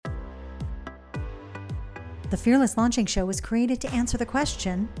The Fearless Launching Show was created to answer the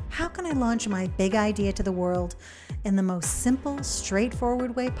question, how can I launch my big idea to the world in the most simple,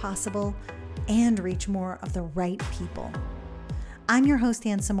 straightforward way possible and reach more of the right people? I'm your host,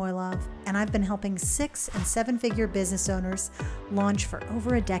 Anne Samoilov, and I've been helping 6- and 7-figure business owners launch for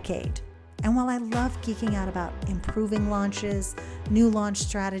over a decade. And while I love geeking out about improving launches, new launch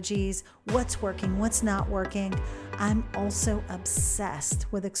strategies, what's working, what's not working, I'm also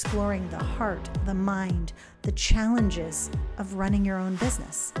obsessed with exploring the heart, the mind, the challenges of running your own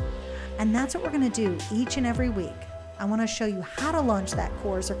business. And that's what we're going to do each and every week. I want to show you how to launch that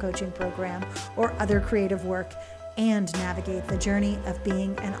course or coaching program or other creative work and navigate the journey of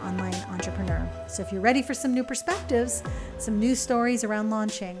being an online entrepreneur. So if you're ready for some new perspectives, some new stories around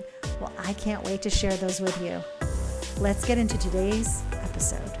launching, well, I can't wait to share those with you. Let's get into today's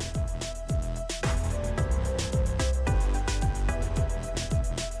episode.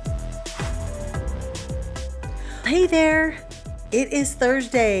 Hey there! It is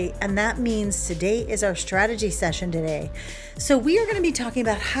Thursday, and that means today is our strategy session today. So we are going to be talking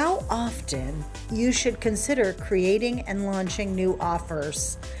about how often you should consider creating and launching new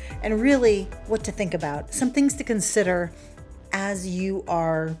offers, and really what to think about, some things to consider as you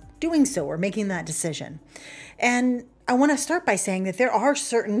are doing so or making that decision. And I want to start by saying that there are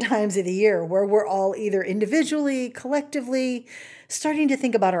certain times of the year where we're all either individually, collectively, starting to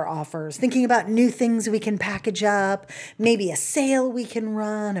think about our offers, thinking about new things we can package up, maybe a sale we can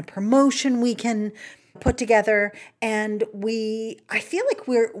run, a promotion we can put together. And I feel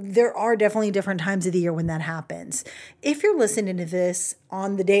like there are definitely different times of the year when that happens. If you're listening to this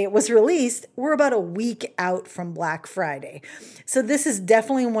on the day it was released, we're about a week out from Black Friday. So this is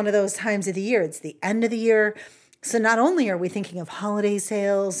definitely one of those times of the year. It's the end of the year. So not only are we thinking of holiday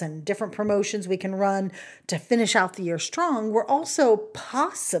sales and different promotions we can run to finish out the year strong, we're also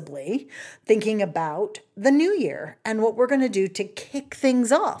possibly thinking about the new year and what we're going to do to kick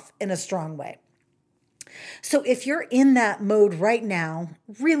things off in a strong way. So if you're in that mode right now,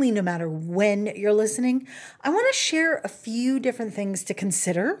 really no matter when you're listening, I want to share a few different things to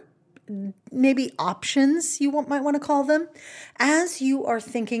consider, maybe options you might want to call them, as you are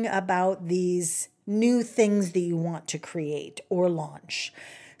thinking about these new things that you want to create or launch.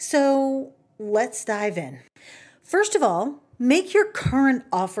 So let's dive in. First of all, make your current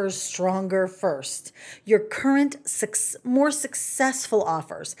offers stronger first. Your current, more successful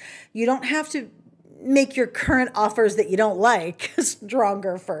offers. You don't have to make your current offers that you don't like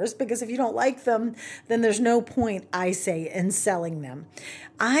stronger first, because if you don't like them, then there's no point, I say, in selling them.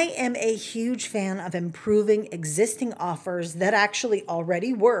 I am a huge fan of improving existing offers that actually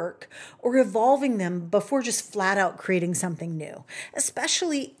already work or evolving them before just flat out creating something new,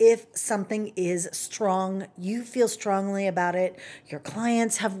 especially if something is strong, you feel strongly about it, your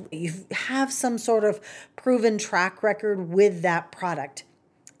clients you have some sort of proven track record with that product.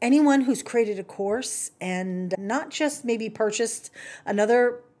 Anyone who's created a course and not just maybe purchased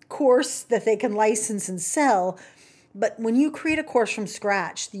another course that they can license and sell, but when you create a course from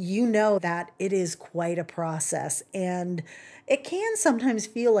scratch, you know that it is quite a process and it can sometimes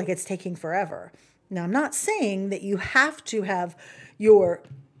feel like it's taking forever. Now, I'm not saying that you have to have your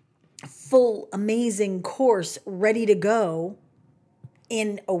full amazing course ready to go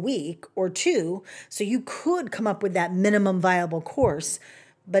in a week or two, so you could come up with that minimum viable course.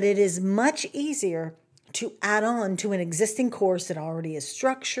 But it is much easier to add on to an existing course that already is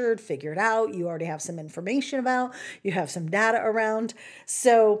structured, figured out, you already have some information about, you have some data around.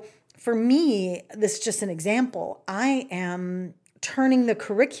 So for me, this is just an example. I am turning the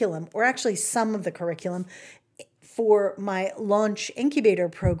curriculum, or actually some of the curriculum, for my Launch Incubator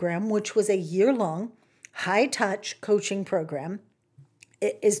program, which was a year-long, high-touch coaching program.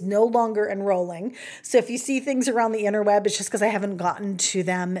 It is no longer enrolling. So if you see things around the interweb, it's just because I haven't gotten to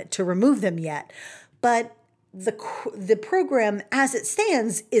them to remove them yet. But the program as it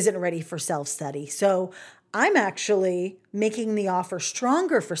stands isn't ready for self-study. So I'm actually making the offer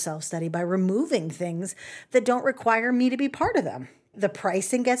stronger for self-study by removing things that don't require me to be part of them. The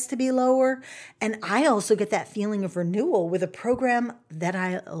pricing gets to be lower, and I also get that feeling of renewal with a program that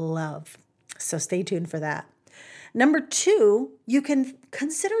I love. So stay tuned for that. Number 2, you can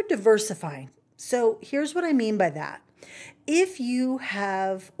consider diversifying. So here's what I mean by that. If you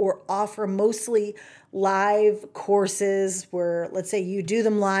have or offer mostly live courses where, let's say you do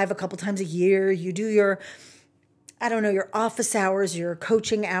them live a couple times a year, you do your office hours, your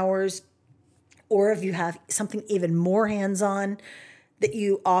coaching hours, or if you have something even more hands-on that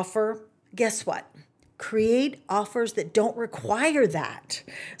you offer, guess what? Create offers that don't require that.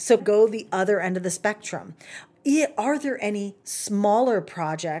 So go the other end of the spectrum. Are there any smaller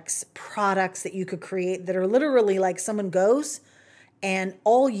products that you could create that are literally like someone goes and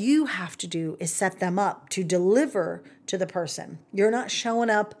all you have to do is set them up to deliver to the person? You're not showing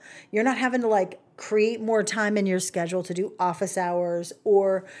up. You're not having to like create more time in your schedule to do office hours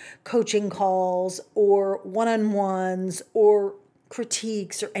or coaching calls or one-on-ones or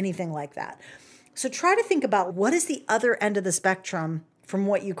critiques or anything like that. So try to think about what is the other end of the spectrum from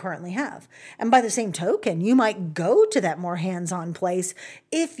what you currently have. And by the same token, you might go to that more hands-on place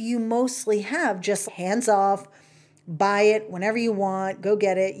if you mostly have just hands off, buy it whenever you want, go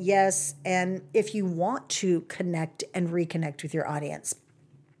get it, yes. And if you want to connect and reconnect with your audience.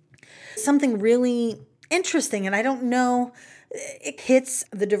 Something really interesting, and I don't know, it hits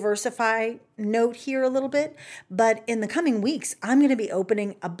the diversify note here a little bit, but in the coming weeks, I'm going to be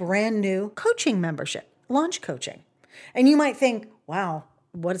opening a brand new coaching membership, launch coaching. And you might think, wow,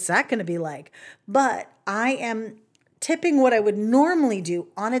 what's that going to be like? But I am tipping what I would normally do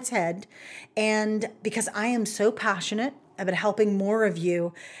on its head. And because I am so passionate about helping more of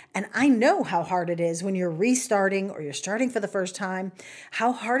you, and I know how hard it is when you're restarting or you're starting for the first time,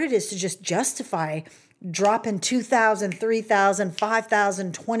 how hard it is to just justify dropping 2,000, 3,000,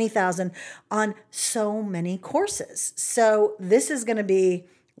 5,000, 20,000 on so many courses. So this is going to be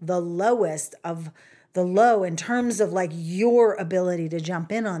the lowest of the low in terms of like your ability to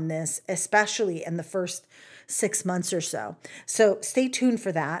jump in on this, especially in the first 6 months or so. So stay tuned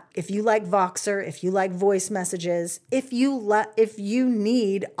for that. If you like Voxer, if you like voice messages, if you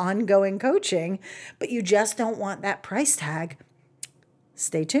need ongoing coaching, but you just don't want that price tag,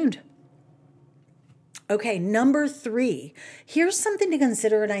 stay tuned. Okay, number 3. Here's something to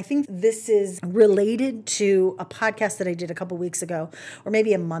consider, and I think this is related to a podcast that I did a couple weeks ago, or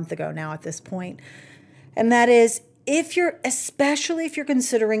maybe a month ago now at this point. And that is, especially if you're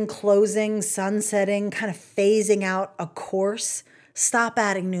considering closing, sunsetting, kind of phasing out a course, stop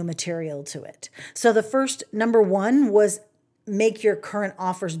adding new material to it. So the first, number 1 was make your current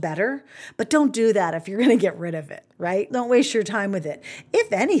offers better, but don't do that if you're going to get rid of it, right? Don't waste your time with it.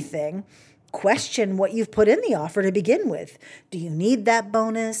 If anything, question what you've put in the offer to begin with. Do you need that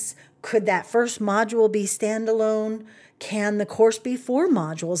bonus? Could that first module be standalone? Can the course be 4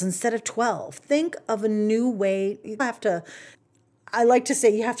 modules instead of 12? Think of a new way. I like to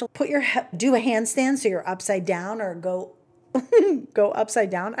say you have to do a handstand so you're upside down, or go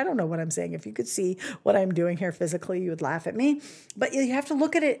upside down. I don't know what I'm saying. If you could see what I'm doing here physically, you would laugh at me. But you have to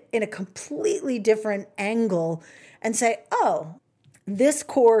look at it in a completely different angle and say, oh, this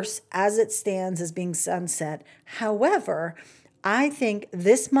course as it stands is being sunset. However, I think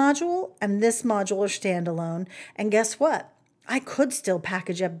this module and this module are standalone. And guess what? I could still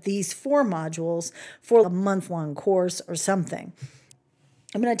package up these 4 modules for a month-long course or something.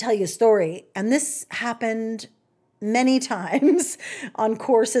 I'm going to tell you a story. And this happened many times on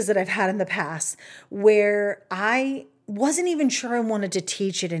courses that I've had in the past where I wasn't even sure I wanted to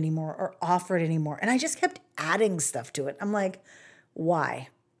teach it anymore or offer it anymore. And I just kept adding stuff to it. I'm like, why?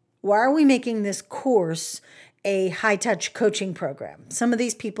 Why are we making this course a high-touch coaching program? Some of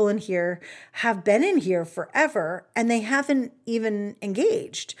these people in here have been in here forever and they haven't even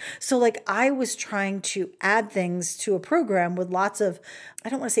engaged. So like I was trying to add things to a program with lots of, I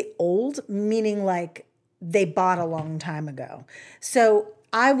don't want to say old, meaning like they bought a long time ago. So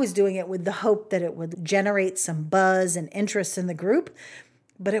I was doing it with the hope that it would generate some buzz and interest in the group,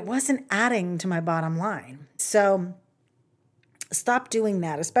 but it wasn't adding to my bottom line. So stop doing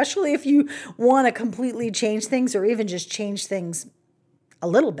that, especially if you want to completely change things or even just change things a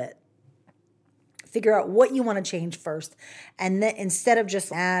little bit. Figure out what you want to change first. And then instead of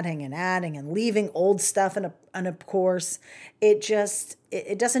just adding and leaving old stuff in a course,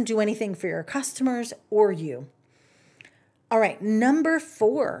 it doesn't do anything for your customers or you. All right, number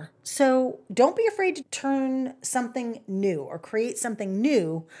 4. So don't be afraid to turn something new or create something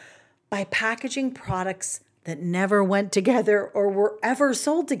new by packaging products that never went together or were ever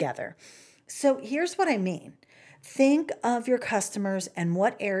sold together. So here's what I mean. Think of your customers and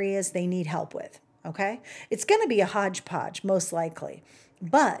what areas they need help with, okay? It's going to be a hodgepodge, most likely.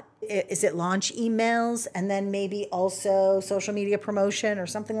 But is it launch emails and then maybe also social media promotion or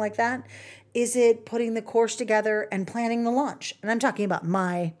something like that? Is it putting the course together and planning the launch? And I'm talking about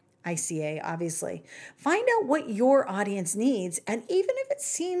my ICA, obviously. Find out what your audience needs. And even if it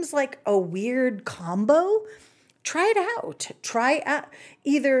seems like a weird combo, try it out. Try out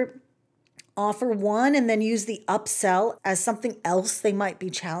either offer one and then use the upsell as something else they might be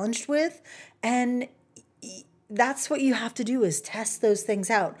challenged with. And that's what you have to do, is test those things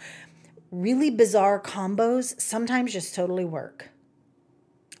out. Really bizarre combos sometimes just totally work.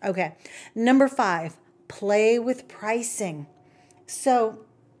 Okay. Number 5, play with pricing. So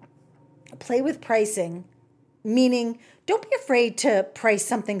play with pricing, meaning don't be afraid to price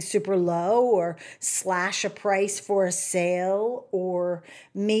something super low or slash a price for a sale, or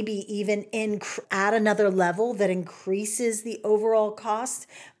maybe even add another level that increases the overall cost,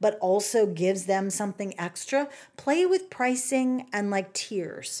 but also gives them something extra. Play with pricing and like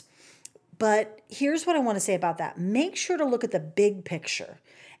tiers. But here's what I want to say about that. Make sure to look at the big picture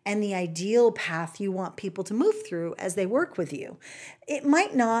and the ideal path you want people to move through as they work with you. It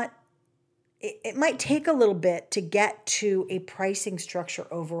might not it might take a little bit to get to a pricing structure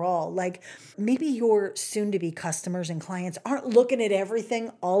overall. Like maybe your soon to be customers and clients aren't looking at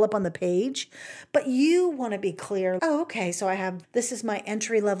everything all up on the page, but you want to be clear. Oh, okay, so this is my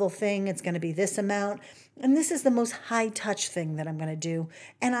entry level thing. It's going to be this amount. And this is the most high touch thing that I'm going to do.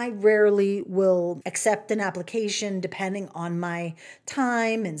 And I rarely will accept an application depending on my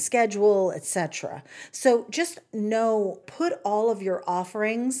time and schedule, etc. So just put all of your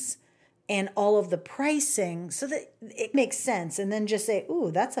offerings and all of the pricing so that it makes sense. And then just say,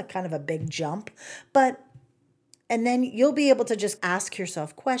 ooh, that's a kind of a big jump. And then you'll be able to just ask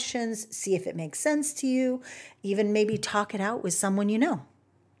yourself questions, see if it makes sense to you, even maybe talk it out with someone you know.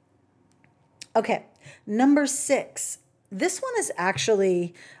 Okay, number 6. This is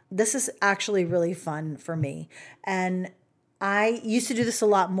actually really fun for me. And I used to do this a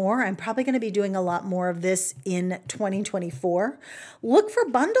lot more. I'm probably going to be doing a lot more of this in 2024. Look for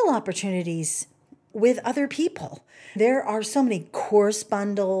bundle opportunities with other people. There are so many course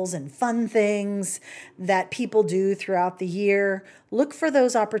bundles and fun things that people do throughout the year. Look for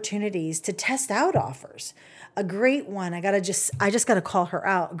those opportunities to test out offers. A great one, I just got to call her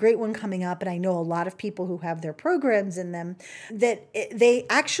out. A great one coming up, and I know a lot of people who have their programs in them they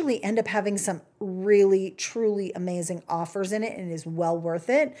actually end up having some really, truly amazing offers in it, and it is well worth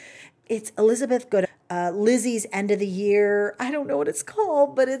it. It's Elizabeth Good, Lizzie's End of the Year. I don't know what it's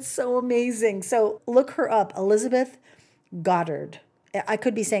called, but it's so amazing. So look her up, Elizabeth Goddard. I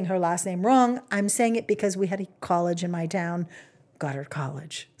could be saying her last name wrong. I'm saying it because we had a college in my town, Goddard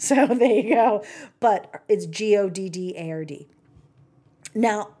College. So there you go. But it's Goddard.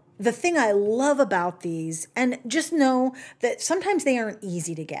 Now, the thing I love about these, and just know that sometimes they aren't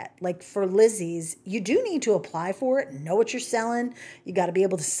easy to get. Like for Lizzie's, you do need to apply for it and know what you're selling. You got to be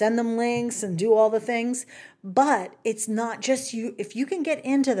able to send them links and do all the things. But it's not just you. If you can get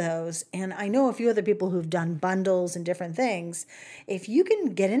into those, and I know a few other people who've done bundles and different things, if you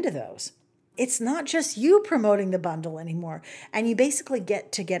can get into those, it's not just you promoting the bundle anymore. And you basically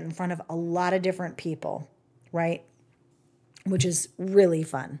get in front of a lot of different people, right? Which is really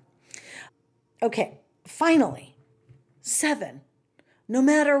fun. Okay, finally, 7. No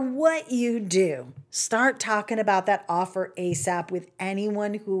matter what you do, start talking about that offer ASAP with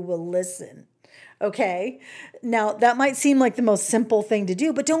anyone who will listen. Okay. Now, that might seem like the most simple thing to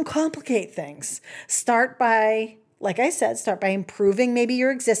do, but don't complicate things. Start by improving maybe your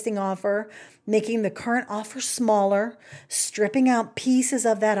existing offer, making the current offer smaller, stripping out pieces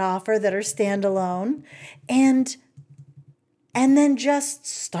of that offer that are standalone, and then just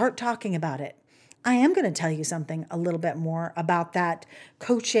start talking about it. I am going to tell you something a little bit more about that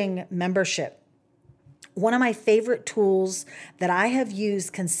coaching membership. One of my favorite tools that I have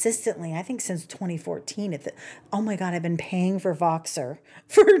used consistently, I think since 2014, oh my God, I've been paying for Voxer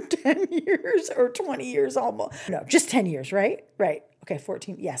for 10 years or 20 years almost. No, just 10 years, right? Right. Okay,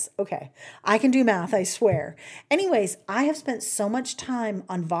 14. Yes. Okay. I can do math, I swear. Anyways, I have spent so much time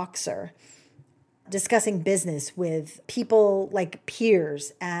on Voxer discussing business with people like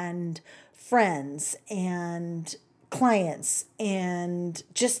peers and friends and clients and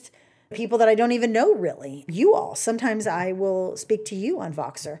just people that I don't even know really. You all. Sometimes I will speak to you on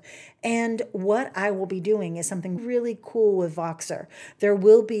Voxer. And what I will be doing is something really cool with Voxer. There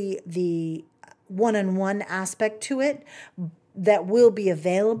will be the one-on-one aspect to it that will be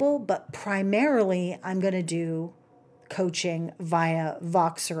available, but primarily I'm going to do coaching via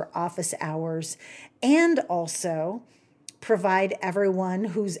Voxer office hours, and also provide everyone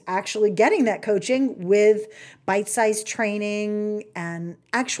who's actually getting that coaching with bite-sized training and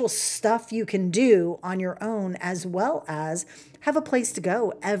actual stuff you can do on your own, as well as have a place to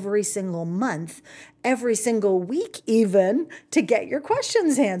go every single month, every single week even, to get your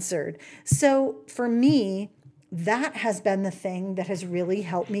questions answered. So for me, that has been the thing that has really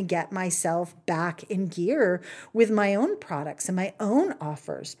helped me get myself back in gear with my own products and my own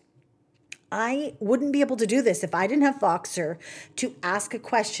offers. I wouldn't be able to do this if I didn't have Voxer to ask a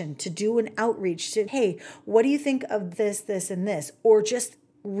question, to do an outreach, to, hey, what do you think of this, this, and this? Or just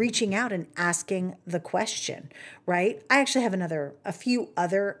reaching out and asking the question, right? I actually have a few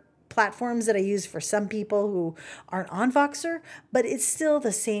other platforms that I use for some people who aren't on Voxer, but it's still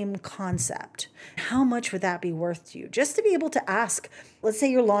the same concept. How much would that be worth to you? Just to be able to ask, let's say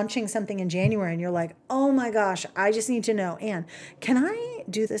you're launching something in January and you're like, oh my gosh, I just need to know, Anne, can I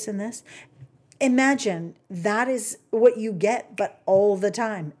do this and this? Imagine that is what you get, but all the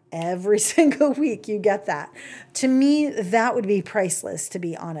time, every single week you get that. To me, that would be priceless, to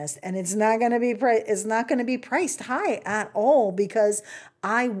be honest. And it's not going to be priced high at all, because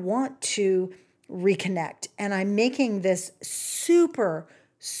I want to reconnect, and I'm making this super,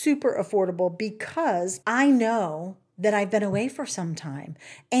 super affordable because I know that I've been away for some time.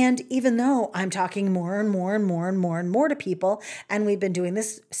 And even though I'm talking more and more and more and more and more to people, and we've been doing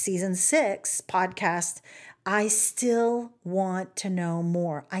this season 6 podcast, I still want to know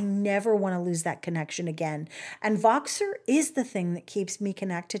more. I never want to lose that connection again. And Voxer is the thing that keeps me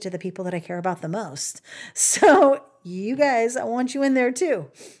connected to the people that I care about the most. So you guys, I want you in there too.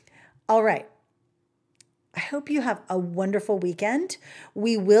 All right. I hope you have a wonderful weekend.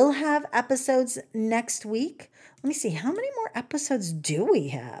 We will have episodes next week. Let me see, how many more episodes do we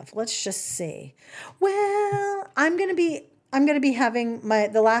have? Let's just see. Well, I'm going to be having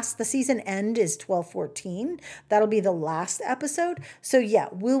the season end is 12/14. That'll be the last episode. So yeah,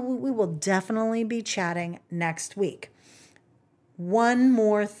 we will definitely be chatting next week. One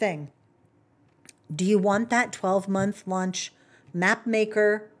more thing. Do you want that 12-month launch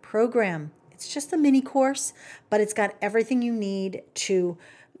MapMaker program? It's just a mini course, but it's got everything you need to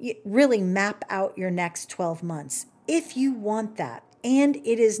really map out your next 12 months. If you want that, and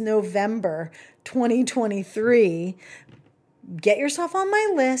it is November 2023, get yourself on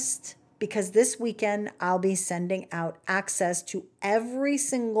my list, because this weekend I'll be sending out access to every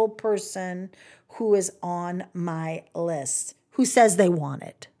single person who is on my list, who says they want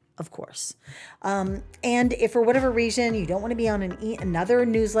it, of course. And if for whatever reason you don't want to be on another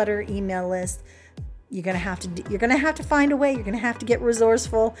newsletter email list, you're going to have to find a way. You're going to have to get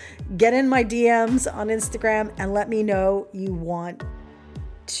resourceful. Get in my DMs on Instagram and let me know you want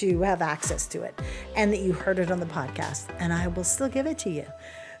to have access to it and that you heard it on the podcast, and I will still give it to you.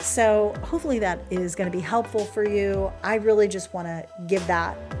 So hopefully that is going to be helpful for you. I really just want to give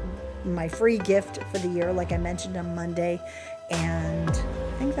that my free gift for the year, like I mentioned on Monday. And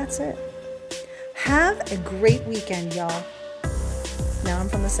I think that's it. Have a great weekend, y'all. Now I'm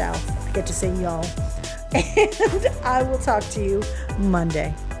from the South. I get to say y'all. And I will talk to you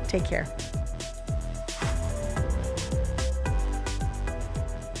Monday. Take care.